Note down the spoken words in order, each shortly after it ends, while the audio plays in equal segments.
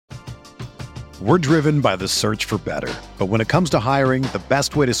We're driven by the search for better. But when it comes to hiring, the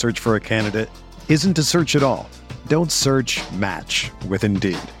best way to search for a candidate isn't to search at all. Don't search, match with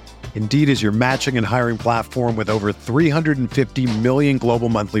Indeed. Indeed is your matching and hiring platform with over 350 million global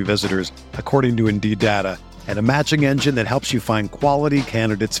monthly visitors, according to Indeed data, and a matching engine that helps you find quality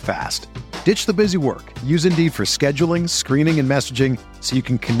candidates fast. Ditch the busy work. Use Indeed for scheduling, screening, and messaging so you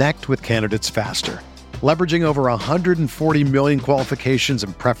can connect with candidates faster. Leveraging over 140 million qualifications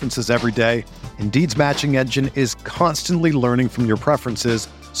and preferences every day, Indeed's matching engine is constantly learning from your preferences,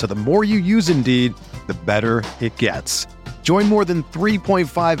 so the more you use Indeed, the better it gets. Join more than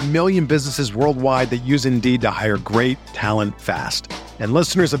 3.5 million businesses worldwide that use Indeed to hire great talent fast. And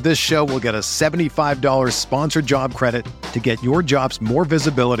listeners of this show will get a $75 sponsored job credit to get your jobs more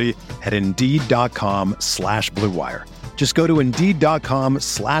visibility at Indeed.com/Blue Wire. Just go to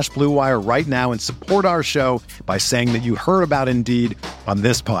Indeed.com/Blue Wire right now and support our show by saying that you heard about Indeed on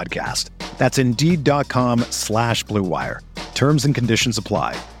this podcast. That's Indeed.com/Blue Wire. Terms and conditions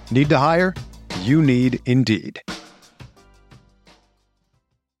apply. Need to hire? You need Indeed.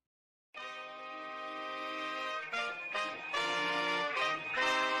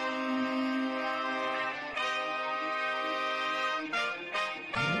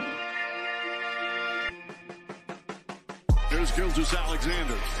 Here's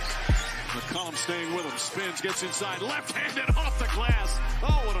Gilgeous-Alexander. McCollum staying with him. Spins, gets inside. Left-handed off the glass.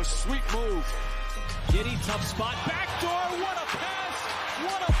 Oh, what a sweet move. Giddy, tough spot. Backdoor. What a pass.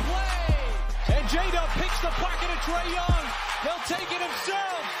 What a play. And J-Dub picks the pocket of Trae Young. He'll take it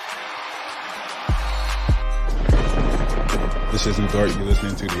himself. This is New Dart. You're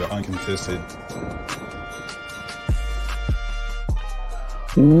listening to the Uncontested.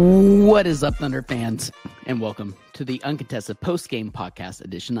 What is up, Thunder fans? And welcome to the Uncontested Postgame Podcast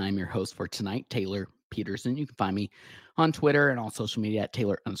Edition. I'm your host for tonight, Taylor Peterson. You can find me on Twitter and all social media at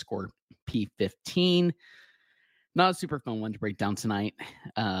Taylor_P15. Not a super fun one to break down tonight.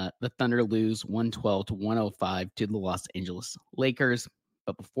 The Thunder lose 112-105 to the Los Angeles Lakers.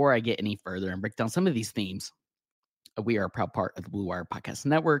 But before I get any further and break down some of these themes, we are a proud part of the Blue Wire Podcast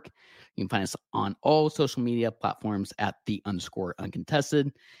Network. You can find us on all social media platforms at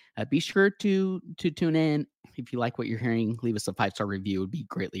 _Uncontested. Be sure to tune in. If you like what you're hearing, leave us a 5-star review. It would be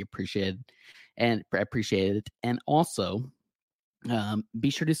greatly appreciated. And also, be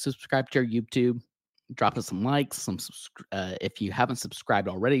sure to subscribe to our YouTube. Drop us some likes. If you haven't subscribed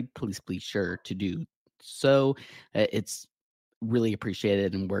already, please sure to do so. It's really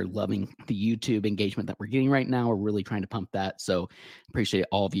appreciated, and we're loving the YouTube engagement that we're getting right now. We're really trying to pump that, so appreciate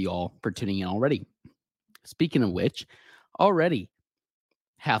all of you all for tuning in already. Speaking of which, already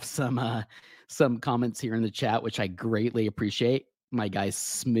have some comments here in the chat, which I greatly appreciate. My guy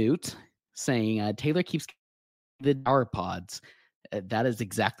Smoot saying Taylor keeps the Tower Pods. That is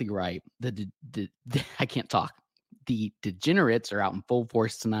exactly right. I can't talk. The degenerates are out in full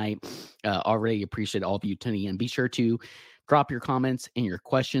force tonight. Already appreciate all of you tuning in. Be sure to drop your comments and your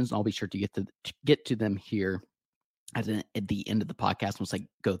questions. I'll be sure to get to them here at the end of the podcast once I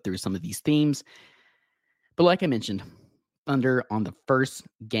go through some of these themes. But like I mentioned, Thunder on the first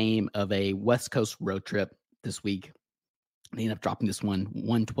game of a West Coast road trip this week. They end up dropping this one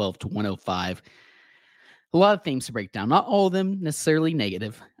 112-105. A lot of themes to break down. Not all of them necessarily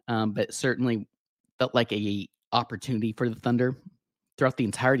negative, but certainly felt like a opportunity for the Thunder throughout the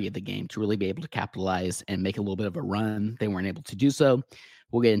entirety of the game to really be able to capitalize and make a little bit of a run. They weren't able to do so.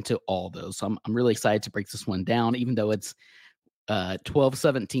 We'll get into all those. So I'm really excited to break this one down, even though it's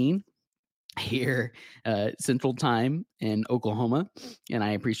 12:17 here Central Time in Oklahoma. And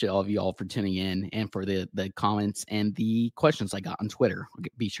I appreciate all of you all for tuning in and for the comments and the questions I got on Twitter. I'll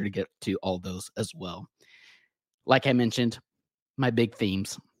be sure to get to all those as well. Like I mentioned, my big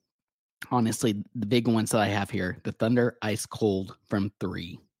themes. Honestly, the big ones that I have here, the Thunder ice cold from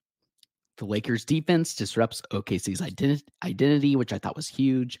 3. The Lakers defense disrupts OKC's identity, which I thought was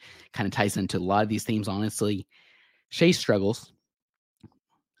huge. Kind of ties into a lot of these themes, honestly. Shea struggles.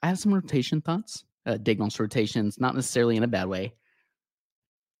 I have some rotation thoughts. Dagnall's rotations, not necessarily in a bad way.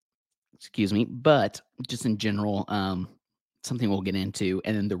 Excuse me, but just in general, something we'll get into.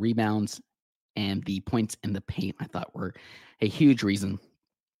 And then the rebounds and the points in the paint, I thought were a huge reason.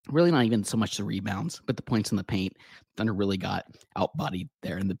 Really not even so much the rebounds, but the points in the paint. Thunder really got outbodied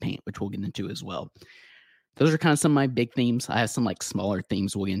there in the paint, which we'll get into as well. Those are kind of some of my big themes. I have some smaller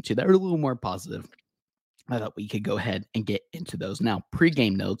themes we'll get into that are a little more positive. I thought we could go ahead and get into those. Now,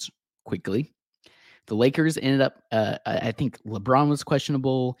 pregame notes quickly. The Lakers ended up, I think LeBron was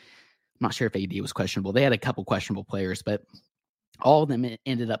questionable. I'm not sure if AD was questionable. They had a couple questionable players, but all of them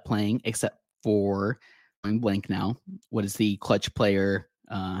ended up playing except for, I'm blank now. What is the clutch player?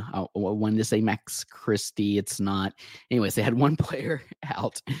 I wanted to say Max Christie. It's not. Anyways, they had one player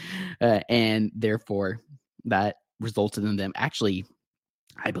out, and therefore that resulted in them actually.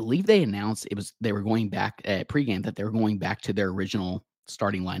 I believe they announced they were going back at pregame that they were going back to their original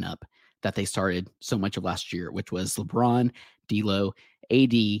starting lineup that they started so much of last year, which was LeBron, D'Lo,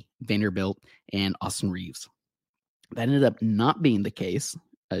 AD, Vanderbilt, and Austin Reeves. That ended up not being the case.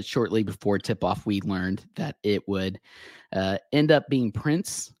 Shortly before tip-off, we learned that it would end up being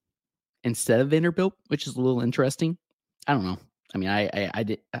Prince instead of Vanderbilt, which is a little interesting. I don't know. I mean,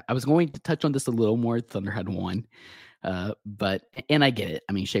 I was going to touch on this a little more. Thunder had won. But I get it.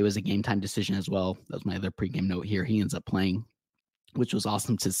 I mean, Shea was a game time decision as well. That was my other pregame note here. He ends up playing, which was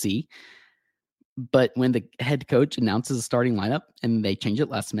awesome to see. But when the head coach announces a starting lineup and they change it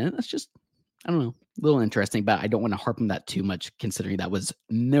last minute, that's just, I don't know, a little interesting. But I don't want to harp on that too much, considering that was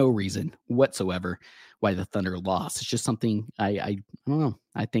no reason whatsoever why the Thunder lost. It's just something I don't know.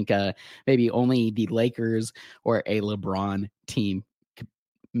 I think maybe only the Lakers or a LeBron team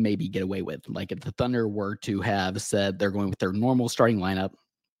maybe get away with. Like if the Thunder were to have said they're going with their normal starting lineup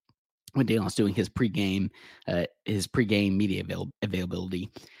when Daylon's doing his pregame media availability,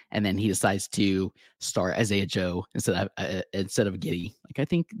 and then he decides to start Isaiah Joe instead of Giddey. Like I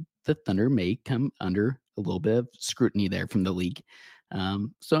think the Thunder may come under a little bit of scrutiny there from the league.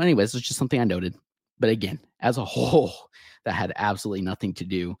 So anyways, it's just something I noted. But again, as a whole, that had absolutely nothing to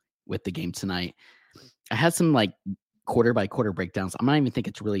do with the game tonight. I had some like quarter by quarter breakdowns. I don't even think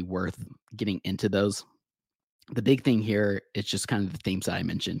it's really worth getting into those. The big thing here is just kind of the themes that I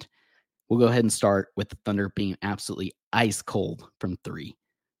mentioned. We'll go ahead and start with the Thunder being absolutely ice cold from three.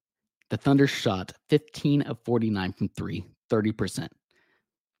 The Thunder shot 15 of 49 from three, 30%.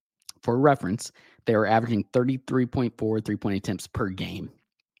 For reference, they were averaging 33.4 3-point attempts per game,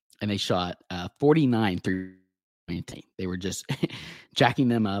 and they shot 49 3. They were just jacking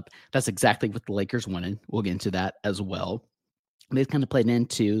them up. That's exactly what the Lakers wanted. We'll get into that as well. They kind of played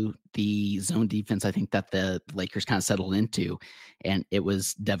into the zone defense, I think, that the Lakers kind of settled into, and it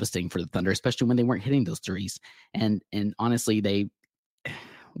was devastating for the Thunder, especially when they weren't hitting those threes. And honestly, they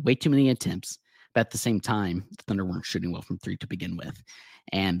way too many attempts, but at the same time, the Thunder weren't shooting well from three to begin with.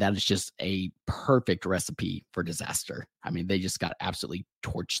 And that is just a perfect recipe for disaster. I mean, they just got absolutely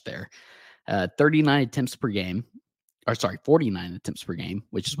torched there. 39 attempts per game, 49 attempts per game,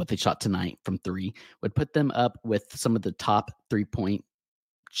 which is what they shot tonight from three, would put them up with some of the top 3-point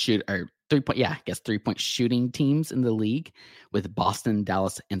shooting teams in the league, with Boston,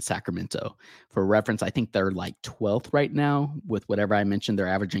 Dallas, and Sacramento. For reference, I think they're like 12th right now with whatever I mentioned. They're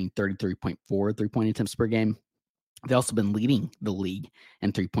averaging 33.4 3-point attempts per game. They've also been leading the league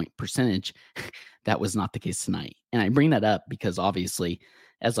in 3-point percentage. That was not the case tonight. And I bring that up because obviously,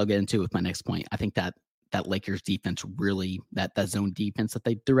 as I'll get into with my next point, I think that Lakers defense really, that zone defense that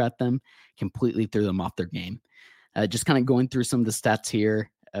they threw at them completely threw them off their game. Just kind of going through some of the stats here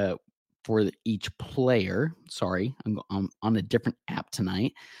for each player. Sorry, I'm on a different app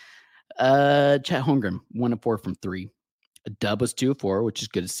tonight. Chet Holmgren, 1 of 4 from three. Dub was 2 of 4, which is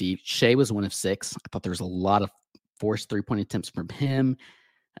good to see. Shea was 1 of 6. I thought there was a lot of forced 3-point attempts from him.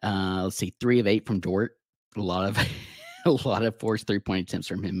 Let's see, 3 of 8 from Dort. A lot of forced 3-point attempts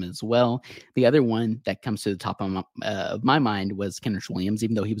from him as well. The other one that comes to the top of my mind was Kenrich Williams,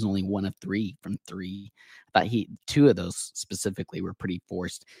 even though he was only 1 of 3 from three. I thought 2 of those specifically were pretty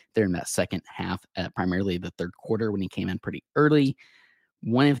forced there in that second half, primarily the third quarter when he came in pretty early.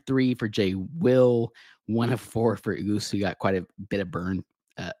 1 of 3 for Jay Will, 1 of 4 for Oos, who got quite a bit of burn.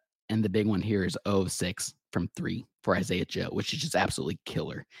 And the big one here is 0 of 6 from three for Isaiah Joe, which is just absolutely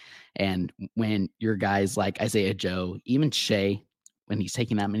killer. And when your guys like Isaiah Joe, even Shea, when he's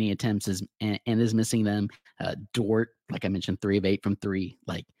taking that many attempts and is missing them, Dort, like I mentioned, 3 of 8 from three,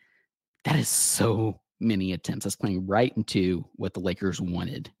 like that is so many attempts. That's playing right into what the Lakers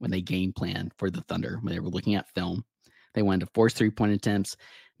wanted when they game planned for the Thunder, when they were looking at film. They wanted to force 3-point attempts,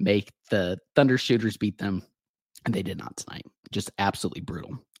 make the Thunder shooters beat them, and they did not tonight. Just absolutely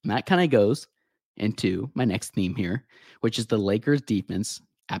brutal. And that kind of goes into my next theme here, which is the Lakers defense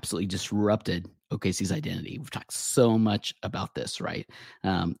absolutely disrupted OKC's identity. We've talked so much about this, right?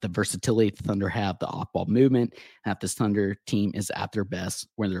 The versatility the Thunder have, the off-ball movement, that this Thunder team is at their best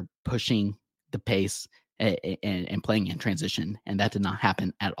when they're pushing the pace and playing in transition, and that did not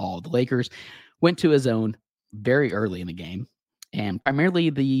happen at all. The Lakers went to a zone very early in the game, and primarily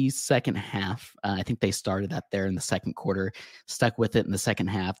the second half. I think they started that there in the second quarter, stuck with it in the second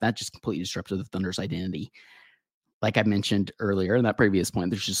half. That just completely disrupted the Thunder's identity. Like I mentioned earlier in that previous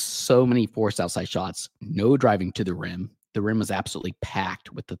point, there's just so many forced outside shots, no driving to the rim. The rim was absolutely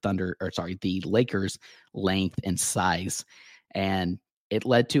packed with the Lakers' length and size. And it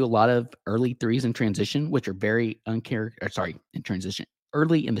led to a lot of early threes in transition, which are very in transition,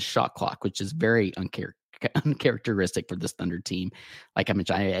 early in the shot clock, which is very uncharacteristic for this Thunder team. Like I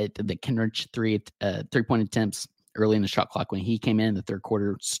mentioned, the Kenrich three-point attempts early in the shot clock when he came in the third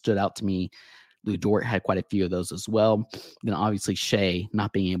quarter stood out to me. Lou Dort had quite a few of those as well. Then obviously Shea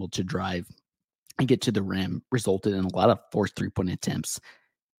not being able to drive and get to the rim resulted in a lot of forced three-point attempts.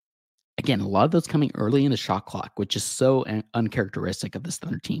 Again, a lot of those coming early in the shot clock, which is so uncharacteristic of this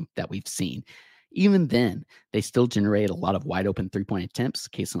Thunder team that we've seen. Even then, they still generate a lot of wide open three-point attempts.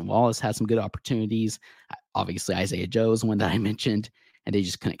 Cason Wallace had some good opportunities. Obviously, Isaiah Joe is one that I mentioned, and they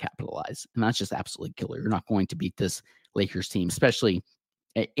just couldn't capitalize. And that's just absolutely killer. You're not going to beat this Lakers team, especially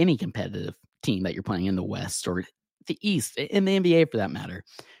any competitive team that you're playing in the West or the East, in the NBA for that matter,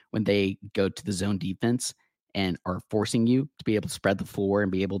 when they go to the zone defense and are forcing you to be able to spread the floor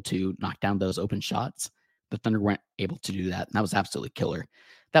and be able to knock down those open shots. The Thunder weren't able to do that, and that was absolutely killer.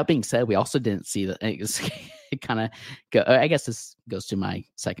 That being said, we also didn't see that. It kind of go. I guess this goes to my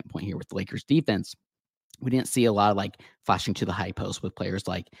second point here with the Lakers defense. We didn't see a lot of like flashing to the high post with players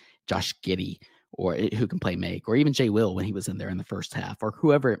like Josh Giddey or who can play make, or even Jay Will when he was in there in the first half, or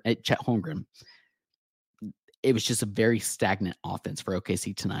whoever at Chet Holmgren. It was just a very stagnant offense for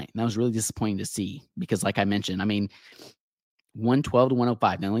OKC tonight. And that was really disappointing to see because, like I mentioned, 112 to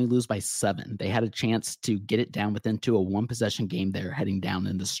 105, they only lose by 7. They had a chance to get it down within a one-possession game there, heading down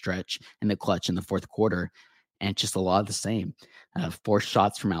in the stretch in the clutch in the fourth quarter. And just a lot of the same. 4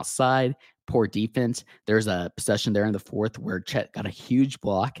 shots from outside, poor defense. There's a possession there in the fourth where Chet got a huge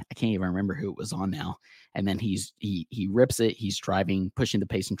block. I can't even remember who it was on now. And then he rips it. He's driving, pushing the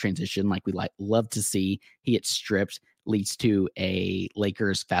pace in transition like we love to see. He gets stripped, leads to a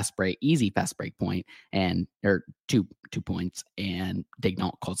Lakers easy fast break point, or 2 points, and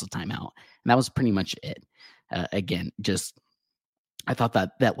Daigneault calls a timeout. And that was pretty much it. Again, I thought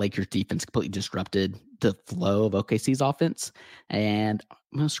that Lakers defense completely disrupted the flow of OKC's offense. And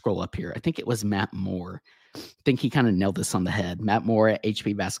I'm going to scroll up here. I think it was Matt Moore. I think he kind of nailed this on the head. Matt Moore at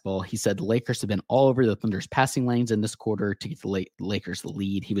HP Basketball, he said the Lakers have been all over the Thunder's passing lanes in this quarter to get the Lakers the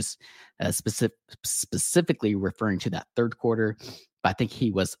lead. He was specifically referring to that third quarter, but I think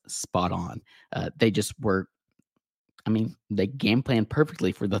he was spot on. They just were, they game planned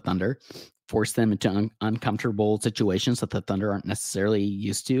perfectly for the Thunder, forced them into uncomfortable situations that the Thunder aren't necessarily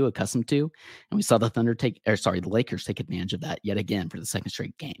accustomed to. And we saw the Lakers take advantage of that yet again for the second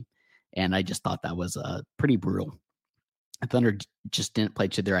straight game. And I just thought that was pretty brutal. The Thunder just didn't play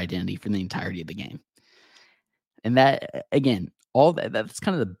to their identity for the entirety of the game. And that, again, that's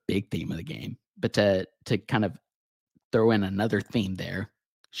kind of the big theme of the game. But to kind of throw in another theme there,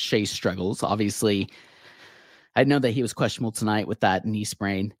 Shea's struggles. Obviously, I know that he was questionable tonight with that knee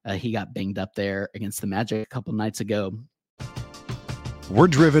sprain. He got banged up there against the Magic a couple nights ago. We're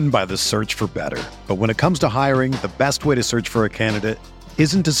driven by the search for better. But when it comes to hiring, the best way to search for a candidate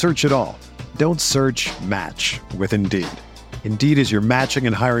isn't to search at all. Don't search, match with Indeed. Indeed is your matching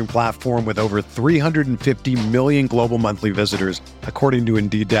and hiring platform with over 350 million global monthly visitors, according to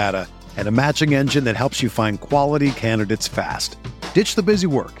Indeed data, and a matching engine that helps you find quality candidates fast. Ditch the busy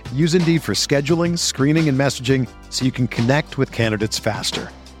work. Use Indeed for scheduling, screening, and messaging so you can connect with candidates faster.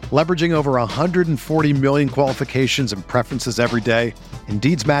 Leveraging over 140 million qualifications and preferences every day,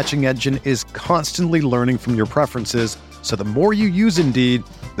 Indeed's matching engine is constantly learning from your preferences, so the more you use Indeed,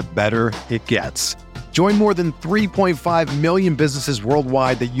 the better it gets. Join more than 3.5 million businesses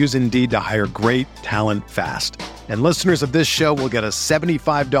worldwide that use Indeed to hire great talent fast. And listeners of this show will get a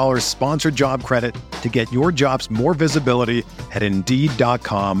 $75 sponsored job credit to get your jobs more visibility at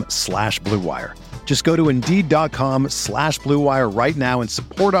Indeed.com/Blue Wire. Just go to Indeed.com/Blue Wire right now and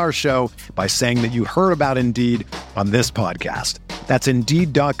support our show by saying that you heard about Indeed on this podcast. That's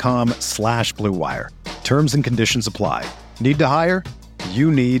Indeed.com/Blue Wire. Terms and conditions apply. Need to hire?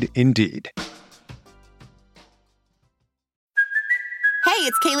 You need Indeed. Hey,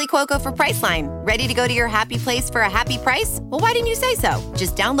 it's Kaylee Cuoco for Priceline. Ready to go to your happy place for a happy price? Well, why didn't you say so?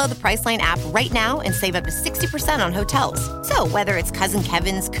 Just download the Priceline app right now and save up to 60% on hotels. So whether it's Cousin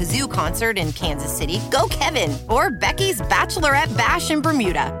Kevin's Kazoo Concert in Kansas City, go Kevin, or Becky's Bachelorette Bash in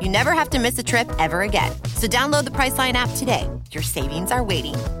Bermuda, you never have to miss a trip ever again. So download the Priceline app today. Your savings are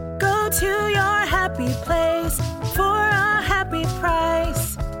waiting. Go to your happy place for a happy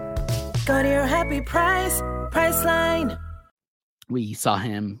price. Go to your happy price, Priceline. We saw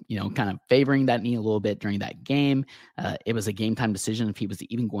him, kind of favoring that knee a little bit during that game. It was a game time decision if he was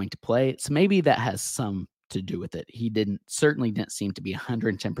even going to play. So maybe that has some to do with it. He certainly didn't seem to be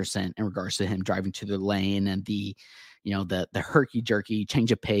 110% in regards to him driving to the lane and the herky jerky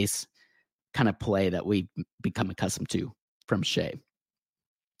change of pace kind of play that we've become accustomed to from Shea.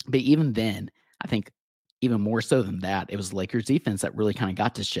 But even then, I think even more so than that, it was the Lakers defense that really kind of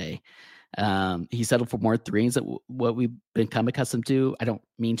got to Shea. He settled for more threes than what we've become accustomed to. I don't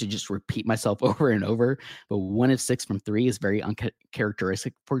mean to just repeat myself over and over, but 1 of 6 from 3 is very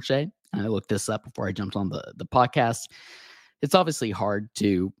uncharacteristic for Shea. And I looked this up before I jumped on the podcast. It's obviously hard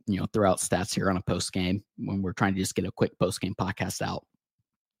to, throw out stats here on a post game when we're trying to just get a quick post game podcast out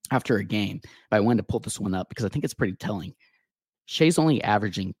after a game. But I wanted to pull this one up because I think it's pretty telling. Shea's only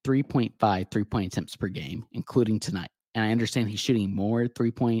averaging 3.5 3-point attempts per game, including tonight. And I understand he's shooting more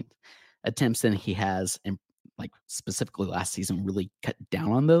 3-point attempts than he has, and like specifically last season, really cut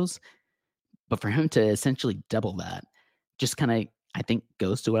down on those. But for him to essentially double that, just kind of, I think,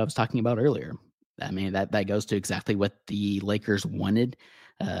 goes to what I was talking about earlier. I mean, that goes to exactly what the Lakers wanted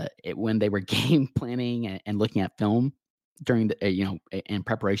when they were game planning and looking at film during the, in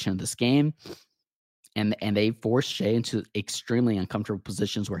preparation of this game. And they forced Shea into extremely uncomfortable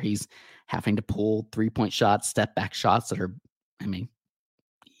positions where he's having to pull 3-point shots, step back shots that are, I mean,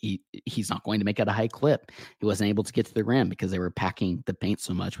 he's not going to make it a high clip. He wasn't able to get to the rim because they were packing the paint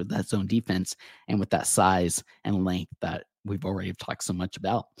so much with that zone defense and with that size and length that we've already talked so much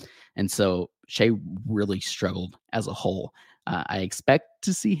about. And so Shea really struggled as a whole. I expect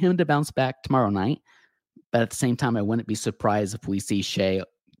to see him to bounce back tomorrow night, but at the same time, I wouldn't be surprised if we see Shea,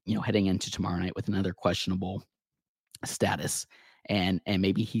 heading into tomorrow night with another questionable status and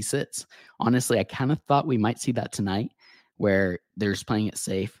maybe he sits. Honestly, I kind of thought we might see that tonight, where they're just playing it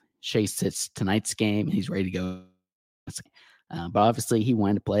safe. Shea sits tonight's game and he's ready to go. But obviously he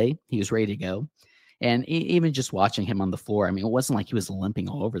wanted to play. He was ready to go. And even just watching him on the floor, I mean, it wasn't like he was limping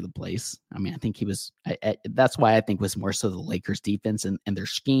all over the place. I mean, I think he was, that's why I think it was more so the Lakers defense and their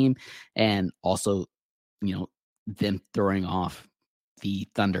scheme. And also, them throwing off the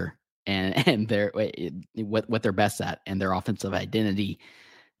Thunder and their, what they're best at and their offensive identity.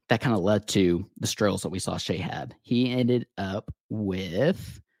 That kind of led to the struggles that we saw Shea had. He ended up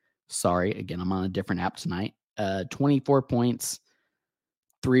with, again, I'm on a different app tonight, 24 points,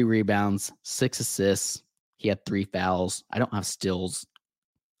 3 rebounds, 6 assists. He had 3 fouls. I don't have steals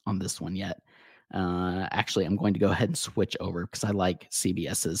on this one yet. Actually, I'm going to go ahead and switch over because I like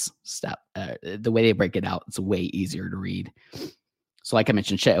CBS's stat. The way they break it out, it's way easier to read. So like I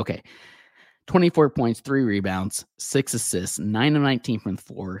mentioned, Shea, okay. 24 points, 3 rebounds, 6 assists, 9 of 19 from the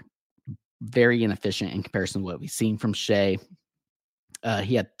floor. Very inefficient in comparison to what we've seen from Shea.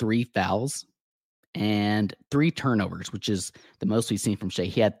 He had 3 fouls and 3 turnovers, which is the most we've seen from Shea.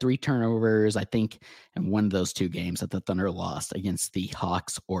 He had 3 turnovers, I think, in one of those 2 games that the Thunder lost against the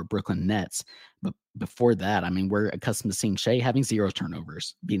Hawks or Brooklyn Nets. But before that, I mean, we're accustomed to seeing Shea having 0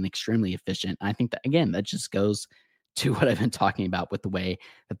 turnovers, being extremely efficient. I think that, again, that just goes to what I've been talking about with the way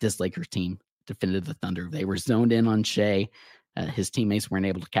that this Lakers team defended the Thunder. They were zoned in on Shea. His teammates weren't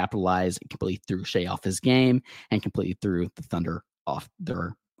able to capitalize. It completely threw Shea off his game and completely threw the Thunder off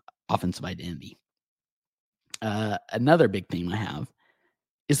their offensive identity. Another big theme I have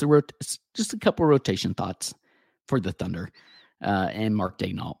is just a couple of rotation thoughts for the Thunder and Mark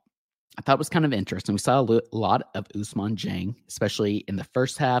Daigneault. I thought it was kind of interesting. We saw a lot of Ousmane Dieng, especially in the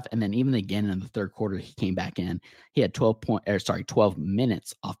first half, and then even again in the third quarter, he came back in. He had 12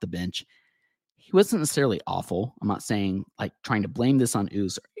 minutes off the bench. He wasn't necessarily awful. I'm not saying like trying to blame this on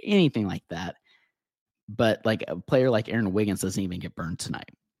Ouz or anything like that, but like a player like Aaron Wiggins doesn't even get burned tonight.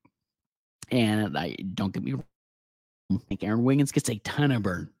 And I don't get me wrong, I think Aaron Wiggins gets a ton of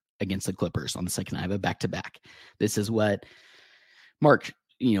burn against the Clippers on the second night of a back-to-back. This is what Mark,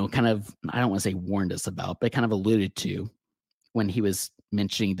 kind of, I don't want to say warned us about, but kind of alluded to when he was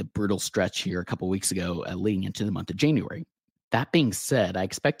mentioning the brutal stretch here a couple of weeks ago leading into the month of January. That being said, I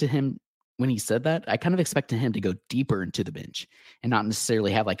expected him, when he said that, I kind of expected him to go deeper into the bench and not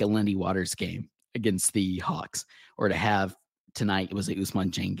necessarily have like a Lindy Waters game against the Hawks, or to have tonight, it was a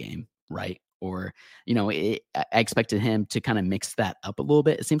Ousmane Dieng game, right? Or, I expected him to kind of mix that up a little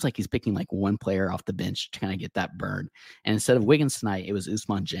bit. It seems like he's picking like one player off the bench to kind of get that burn. And instead of Wiggins tonight, it was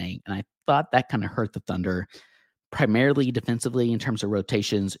Ousmane Dieng. And I thought that kind of hurt the Thunder, primarily defensively in terms of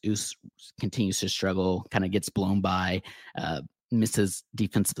rotations. Ouz continues to struggle, kind of gets blown by, misses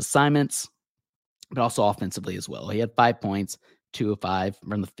defensive assignments, but also offensively as well. He had 5 points, 2 of 5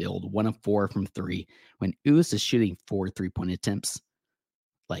 from the field, 1 of 4 from 3. When Ouz is shooting 4 3-point attempts,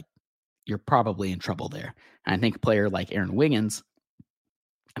 like, you're probably in trouble there. And I think a player like Aaron Wiggins,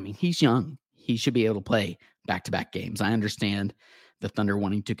 I mean, he's young. He should be able to play back-to-back games. I understand the Thunder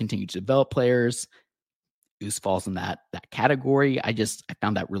wanting to continue to develop players. Ouz falls in that category. I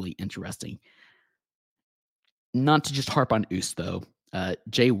found that really interesting. Not to just harp on Ouz, though.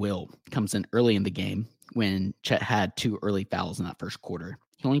 Jay Will comes in early in the game when Chet had 2 early fouls in that first quarter.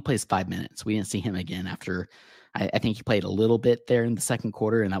 He only plays 5 minutes. We didn't see him again after, I think he played a little bit there in the second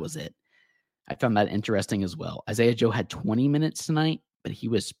quarter, and that was it. I found that interesting as well. Isaiah Joe had 20 minutes tonight, but he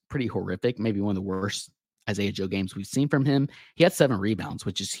was pretty horrific, maybe one of the worst Isaiah Joe games we've seen from him. He had 7 rebounds,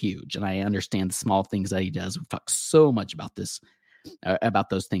 which is huge, and I understand the small things that he does. We've talked so much about this, about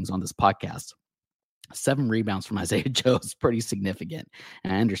those things on this podcast. 7 rebounds from Isaiah Joe is pretty significant,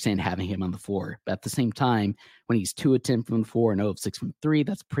 and I understand having him on the floor. But at the same time, when he's 2 of 10 from the floor and 0 of 6 from 3,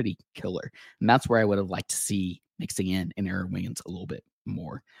 that's pretty killer. And that's where I would have liked to see mixing in Aaron Wiggins a little bit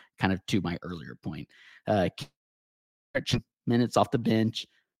more, kind of to my earlier point. Minutes off the bench,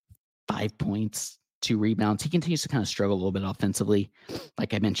 5 points, 2 rebounds. He continues to kind of struggle a little bit offensively.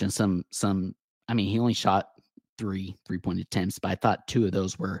 Like I mentioned, he only shot 3 3-point attempts, but I thought 2 of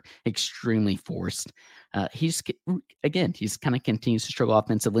those were extremely forced. He's kind of continues to struggle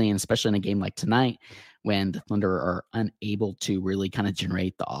offensively, and especially in a game like tonight when the Thunder are unable to really kind of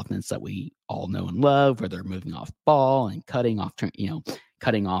generate the offense that we all know and love, where they're moving off ball and cutting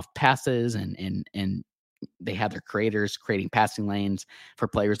off passes, and they have their creators creating passing lanes for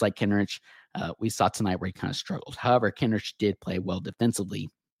players like Kenrich. We saw tonight where he kind of struggled. However, Kenrich did play well defensively.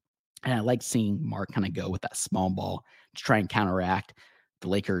 And I like seeing Mark kind of go with that small ball to try and counteract the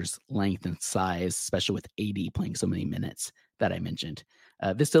Lakers' length and size, especially with AD playing so many minutes that I mentioned.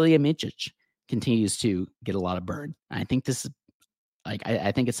 Vasilija Micic continues to get a lot of burn. I think this is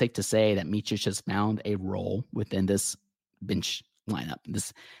I think it's safe to say that Micic has found a role within this bench lineup,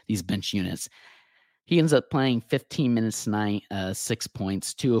 these bench units. He ends up playing 15 minutes tonight, 6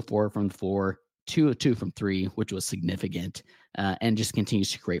 points, 2 of 4 from the floor, 2 of 2 from 3, which was significant, and just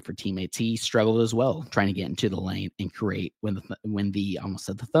continues to create for teammates. He struggled as well, trying to get into the lane and create when the almost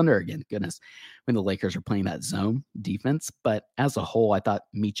said the Thunder again, goodness, when the Lakers are playing that zone defense. But as a whole, I thought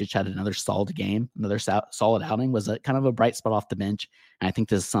Micic had another solid game, another solid outing, was a kind of a bright spot off the bench. And I think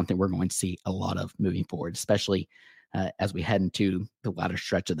this is something we're going to see a lot of moving forward, especially as we head into the latter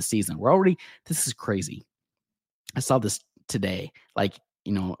stretch of the season. This is crazy. I saw this today.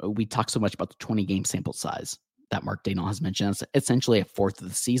 We talk so much about the 20-game sample size that Mark Daigneault has mentioned. It's essentially a fourth of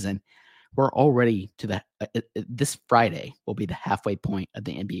the season. We're already to this Friday will be the halfway point of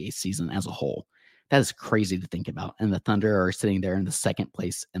the NBA season as a whole. That is crazy to think about. And the Thunder are sitting there in the second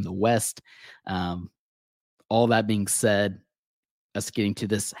place in the West. All that being said, us getting to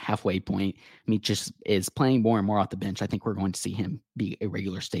this halfway point, Micic is playing more and more off the bench. I think we're going to see him be a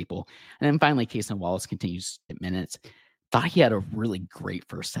regular staple. And then finally, Cason Wallace continues at minutes. Thought he had a really great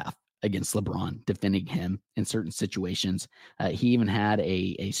first half against LeBron, defending him in certain situations. He even had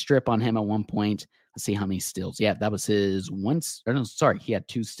a strip on him at one point. Let's see how many steals. Yeah, that was his he had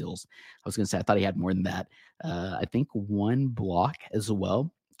 2 steals. I was going to say, I thought he had more than that. I think 1 block as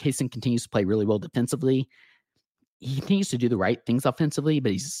well. Cason continues to play really well defensively. He continues to do the right things offensively,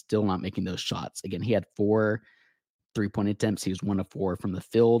 but he's still not making those shots. Again, he had 4 3-point attempts. He was 1 of 4 from the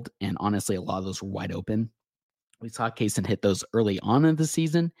field, and honestly, a lot of those were wide open. We saw Cason hit those early on in the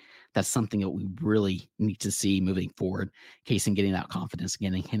season. That's something that we really need to see moving forward. Cason getting that confidence,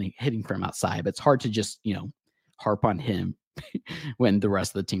 hitting from outside. But it's hard to just, harp on him when the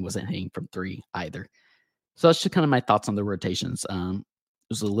rest of the team wasn't hitting from 3 either. So that's just kind of my thoughts on the rotations. It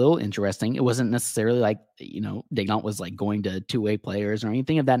was a little interesting. It wasn't necessarily like, Daigneault was like going to 2-way players or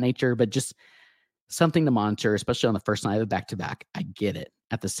anything of that nature, but just something to monitor, especially on the first night of the back-to-back. I get it.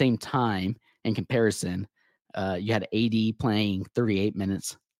 At the same time, in comparison, you had AD playing 38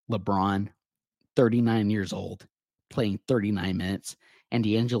 minutes, LeBron, 39 years old, playing 39 minutes, and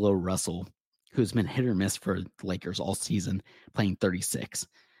D'Angelo Russell, who's been hit or miss for the Lakers all season, playing 36.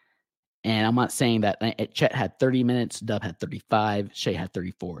 And I'm not saying that Chet had 30 minutes, Dub had 35, Shea had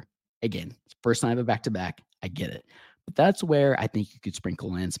 34. Again, first night of a back-to-back, I get it. But that's where I think you could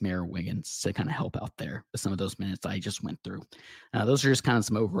sprinkle in some Aaron Wiggins to kind of help out there with some of those minutes I just went through. Those are just kind of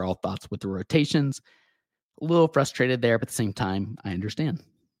some overall thoughts with the rotations. A little frustrated there, but at the same time, I understand.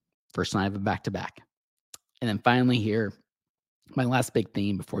 First night of a back-to-back. And then finally here, my last big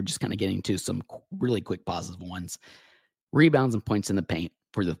theme before just kind of getting to some really quick positive ones. Rebounds and points in the paint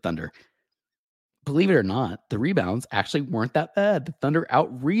for the Thunder. Believe it or not, the rebounds actually weren't that bad. The Thunder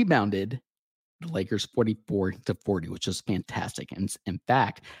out-rebounded the Lakers 44-40, which is fantastic. And in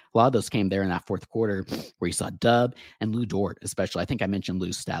fact, a lot of those came there in that fourth quarter where you saw Dub and Lou Dort, especially. I think I mentioned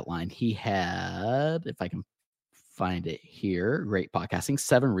Lou's stat line. He had, if I can find it here, great podcasting,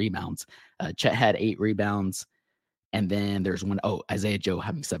 7 rebounds. Chet had 8 rebounds. And then there's Isaiah Joe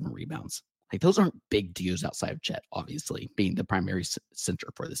having 7 rebounds. Like, those aren't big deals outside of Chet, obviously, being the primary center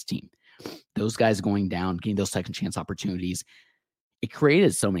for this team. Those guys going down, getting those second chance opportunities, it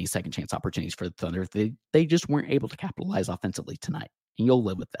created so many second chance opportunities for the Thunder. They just weren't able to capitalize offensively tonight. and you'll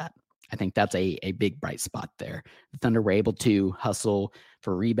live with that. I think that's a big bright spot there. The Thunder were able to hustle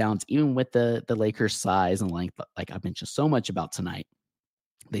for rebounds, even with the Lakers' size and length, like I've mentioned so much about tonight.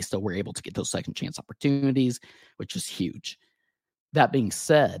 They still were able to get those second chance opportunities, which is huge. That being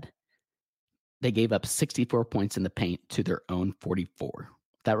said, they gave up 64 points in the paint to their own 44.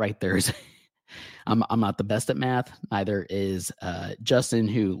 That right there is, I'm not the best at math. Neither is Justin,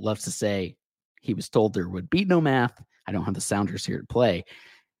 who loves to say he was told there would be no math. I don't have the Sounders here to play.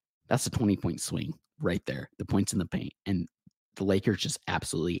 That's a 20-point swing right there, the points in the paint. And the Lakers just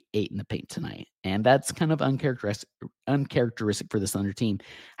absolutely ate in the paint tonight. And that's kind of uncharacteristic for this Thunder team.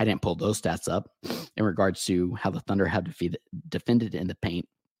 I didn't pull those stats up in regards to how the Thunder had defended in the paint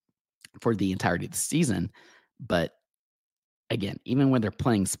for the entirety of the season. But again, even when they're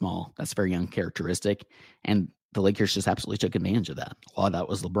playing small, that's very uncharacteristic. And the Lakers just absolutely took advantage of that. A lot of that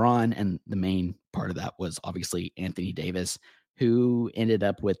was LeBron, and the main part of that was obviously Anthony Davis, who ended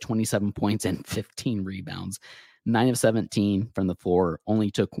up with 27 points and 15 rebounds, 9 of 17 from the floor,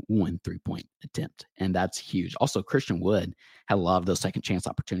 only took 1 3-point attempt. And that's huge. Also, Christian Wood had a lot of those second chance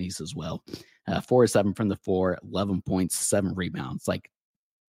opportunities as well. 4 of 7 from the floor, 11 points, 7 rebounds. Like,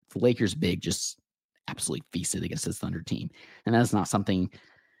 the Lakers big just absolutely feasted against this Thunder team. And that's not something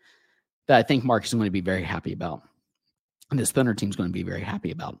that I think Mark is going to be very happy about. And this Thunder team is going to be very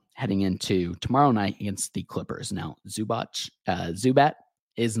happy about heading into tomorrow night against the Clippers. Now, Zubat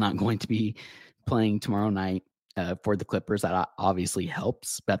is not going to be playing tomorrow night for the Clippers. That obviously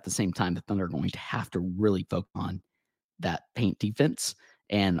helps. But at the same time, the Thunder are going to have to really focus on that paint defense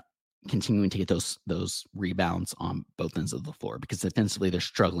and continuing to get those rebounds on both ends of the floor, because defensively they're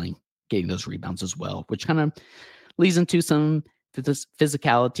struggling getting those rebounds as well, which kind of leads into some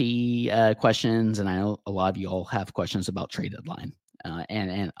physicality questions. And I know a lot of you all have questions about trade deadline.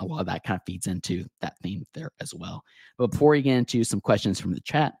 And a lot of that kind of feeds into that theme there as well. But before we get into some questions from the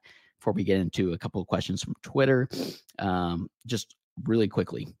chat, before we get into a couple of questions from Twitter, just really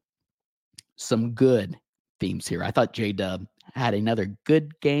quickly, some good themes here. I thought J-Dub had another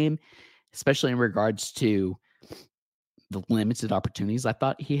good game, especially in regards to the limited opportunities I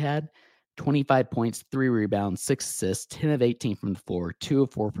thought he had. 25 points, 3 rebounds, 6 assists, 10 of 18 from the floor, 2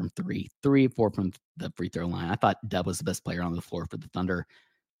 of 4 from 3, 3 of 4 from the free throw line. I thought Dub was the best player on the floor for the Thunder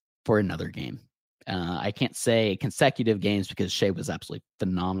for another game. I can't say consecutive games because Shea was absolutely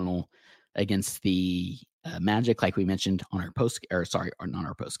phenomenal against the Magic, like we mentioned on our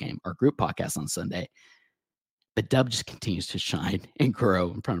our group podcast on Sunday. But Dub just continues to shine and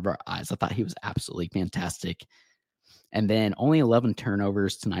grow in front of our eyes. I thought he was absolutely fantastic. And then only 11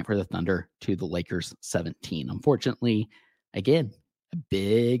 turnovers tonight for the Thunder to the Lakers 17. Unfortunately, again, a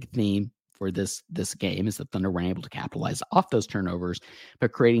big theme for this game is the Thunder weren't able to capitalize off those turnovers,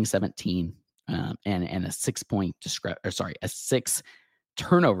 but creating 17 and a 6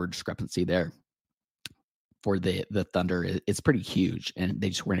 turnover discrepancy there for the Thunder is pretty huge, and they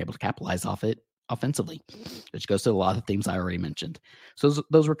just weren't able to capitalize off it offensively, which goes to a lot of things I already mentioned. So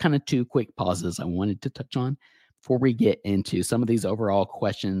those were kind of 2 quick pauses I wanted to touch on before we get into some of these overall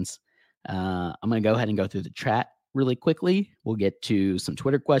questions. I'm going to go ahead and go through the chat really quickly. We'll get to some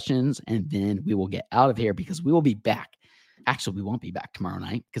Twitter questions, and then we will get out of here because we will be back. Actually, we won't be back tomorrow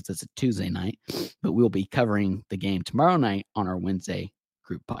night because it's a Tuesday night, but we'll be covering the game tomorrow night on our Wednesday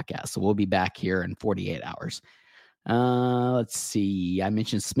group podcast. So we'll be back here in 48 hours. Let's see. I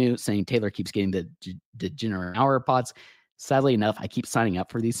mentioned Smoot saying Taylor keeps getting the degenerate hour pods. Sadly enough, I keep signing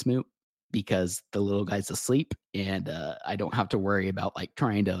up for these Smoot because the little guy's asleep, and I don't have to worry about like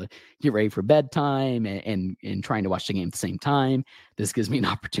trying to get ready for bedtime and trying to watch the game at the same time. This gives me an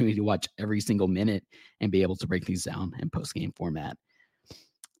opportunity to watch every single minute and be able to break these down in post-game format.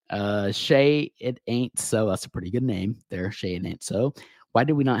 Shay, it ain't so. That's a pretty good name there. Shay, it ain't so. Why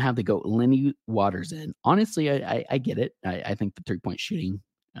did we not have the GOAT Lindy Waters in? Honestly, I get it. I think the 3-point shooting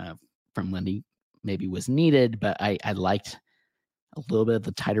from Lindy maybe was needed, but I liked a little bit of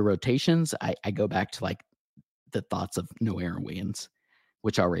the tighter rotations. I go back to like the thoughts of no Aaron Wiggins,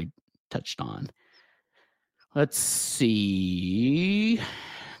 which I already touched on. Let's see.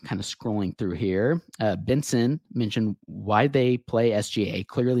 Kind of scrolling through here. Benson mentioned why they play SGA.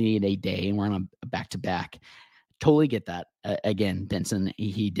 Clearly need a day, and we're on a back-to-back. Totally get that. Again, Benson,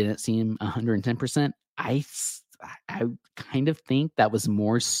 he didn't seem 110%. I kind of think that was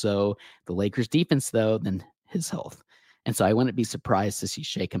more so the Lakers defense, though, than his health. And so I wouldn't be surprised to see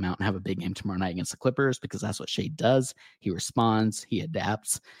Shea come out and have a big game tomorrow night against the Clippers, because that's what Shea does. He responds, he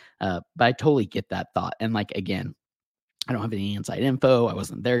adapts. But I totally get that thought. And like, again, I don't have any inside info. I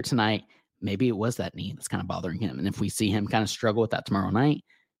wasn't there tonight. Maybe it was that knee that's kind of bothering him. And if we see him kind of struggle with that tomorrow night,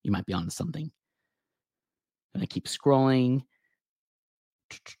 you might be onto something. I'm going to keep scrolling.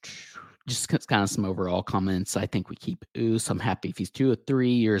 Just kind of some overall comments. I think we keep Oos. I'm happy if he's 2 or 3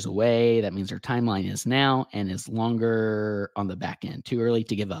 years away. That means our timeline is now and is longer on the back end. Too early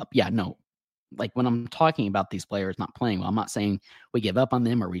to give up. Yeah, no. Like when I'm talking about these players not playing well, I'm not saying we give up on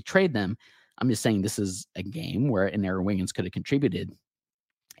them or we trade them. I'm just saying this is a game where an Aaron Wiggins could have contributed.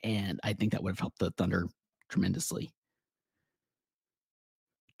 And I think that would have helped the Thunder tremendously.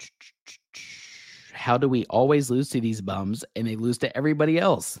 How do we always lose to these bums and they lose to everybody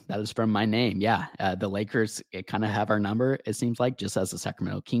else? That is from my name. Yeah. The Lakers kind of have our number, it seems like, just as the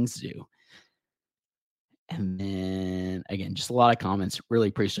Sacramento Kings do. And then again, just a lot of comments. Really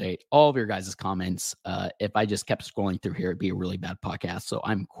appreciate all of your guys' comments. If I just kept scrolling through here, it'd be a really bad podcast. So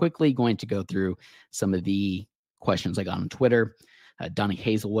I'm quickly going to go through some of the questions I got on Twitter. Donnie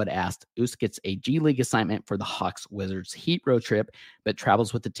Hazelwood asked, Oos gets a G League assignment for the Hawks Wizards Heat road trip, but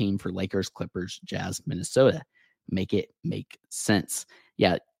travels with the team for Lakers, Clippers, Jazz, Minnesota. Make it make sense.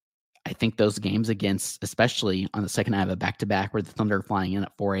 Yeah, I think those games against, especially on the second half of a back-to-back where the Thunder are flying in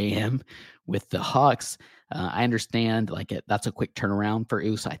at 4 a.m. with the Hawks, I understand that's a quick turnaround for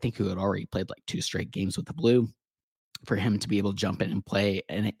Oos. I think he had already played like 2 straight games with the Blue for him to be able to jump in and play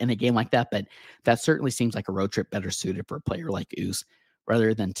in a game like that. But that certainly seems like a road trip better suited for a player like Oos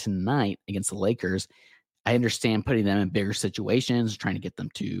rather than tonight against the Lakers. I understand putting them in bigger situations, trying to get them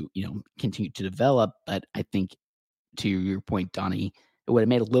to, continue to develop. But I think to your point, Donnie, it would have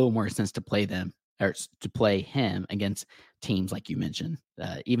made a little more sense to play them or to play him against teams like you mentioned,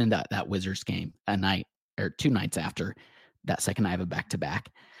 even that Wizards game a night or 2 nights after that second night of a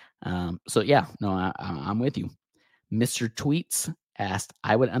back-to-back. So yeah, no, I'm with you. Mr. Tweets asked,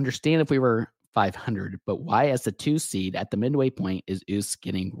 I would understand if we were 500, but why as the 2 seed at the midway point is Oos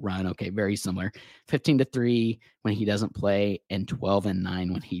getting run? Okay, very similar. 15-3 when he doesn't play and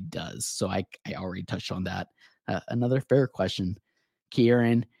 12-9 when he does. So I already touched on that. Another fair question.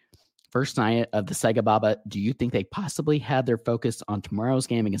 Kieran, first night of the Sega Baba, do you think they possibly had their focus on tomorrow's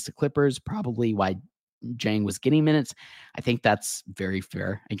game against the Clippers? Probably why Jang was getting minutes. I think that's very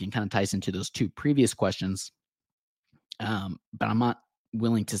fair. Again, kind of ties into those 2 previous questions. But I'm not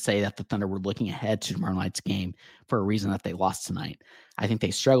willing to say that the Thunder were looking ahead to tomorrow night's game for a reason that they lost tonight. I think they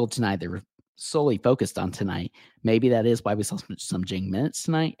struggled tonight. They were solely focused on tonight. Maybe that is why we saw some Jang minutes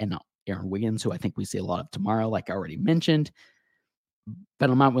tonight and not Aaron Wiggins, who I think we see a lot of tomorrow, like I already mentioned. But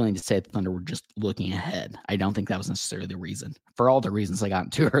I'm not willing to say the Thunder were just looking ahead. I don't think that was necessarily the reason, for all the reasons I got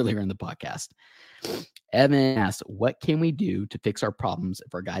into earlier in the podcast. Evan asked, what can we do to fix our problems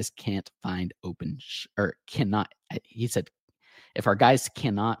if our guys can't find he said, if our guys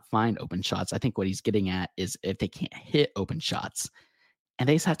cannot find open shots, I think what he's getting at is if they can't hit open shots and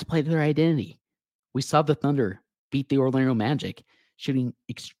they just have to play to their identity. We saw the Thunder beat the Orlando Magic shooting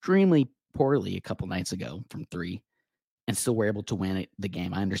extremely poorly a couple nights ago from 3 and still were able to win the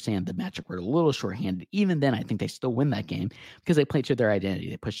game. I understand the Magic were a little shorthanded. Even then, I think they still win that game because they play to their identity.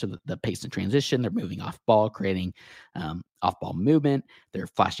 They push to the pace and transition. They're moving off ball, creating off-ball movement. They're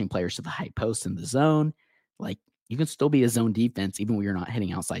flashing players to the high post in the zone. Like, you can still be a zone defense even when you're not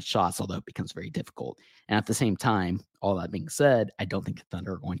hitting outside shots, although it becomes very difficult. And at the same time, all that being said, I don't think the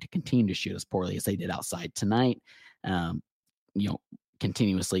Thunder are going to continue to shoot as poorly as they did outside tonight,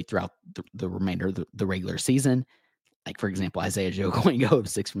 continuously throughout the remainder of the regular season. Like, for example, Isaiah Joe going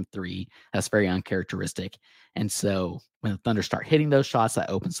 0-6 from 3. That's very uncharacteristic. And so when the Thunder start hitting those shots,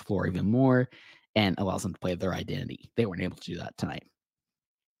 that opens the floor even more and allows them to play their identity. They weren't able to do that tonight.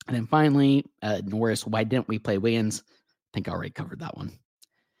 And then finally, Norris, why didn't we play Wiggins? I think I already covered that one.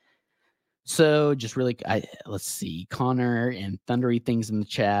 So just really, let's see, Connor and Thundery things in the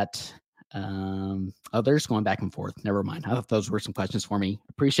chat. They're just going back and forth. Never mind. I thought those were some questions for me.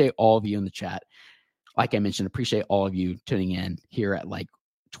 Appreciate all of you in the chat. Like I mentioned, appreciate all of you tuning in here at like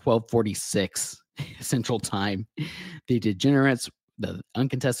 12:46 Central Time. The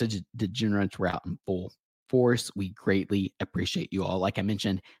uncontested degenerates were out in full force. We greatly appreciate you all. Like I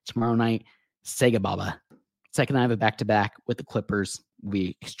mentioned, tomorrow night, Sega Baba. Second night of a back-to-back with the Clippers. Will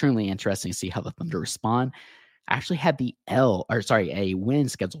be extremely interesting to see how the Thunder respond. I actually had a win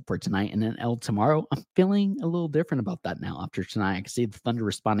scheduled for tonight and an L tomorrow. I'm feeling a little different about that now after tonight. I can see the Thunder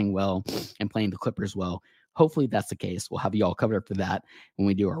responding well and playing the Clippers well. Hopefully that's the case. We'll have you all covered for that when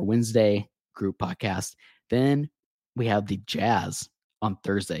we do our Wednesday group podcast. Then we have the Jazz on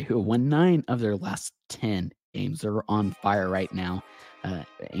Thursday, who won 9 of their last 10 games. They're on fire right now,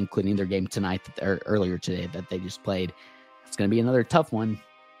 including their game tonight or earlier today that they just played. It's going to be another tough one.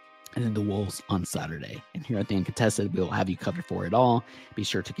 And then the Wolves on Saturday. And here at the Uncontested, we'll have you covered for it all. Be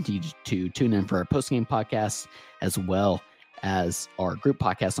sure to continue to tune in for our postgame podcast, as well as our group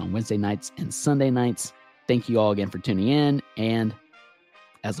podcast on Wednesday nights and Sunday nights. Thank you all again for tuning in, and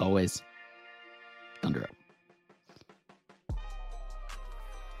As always, Thunder up.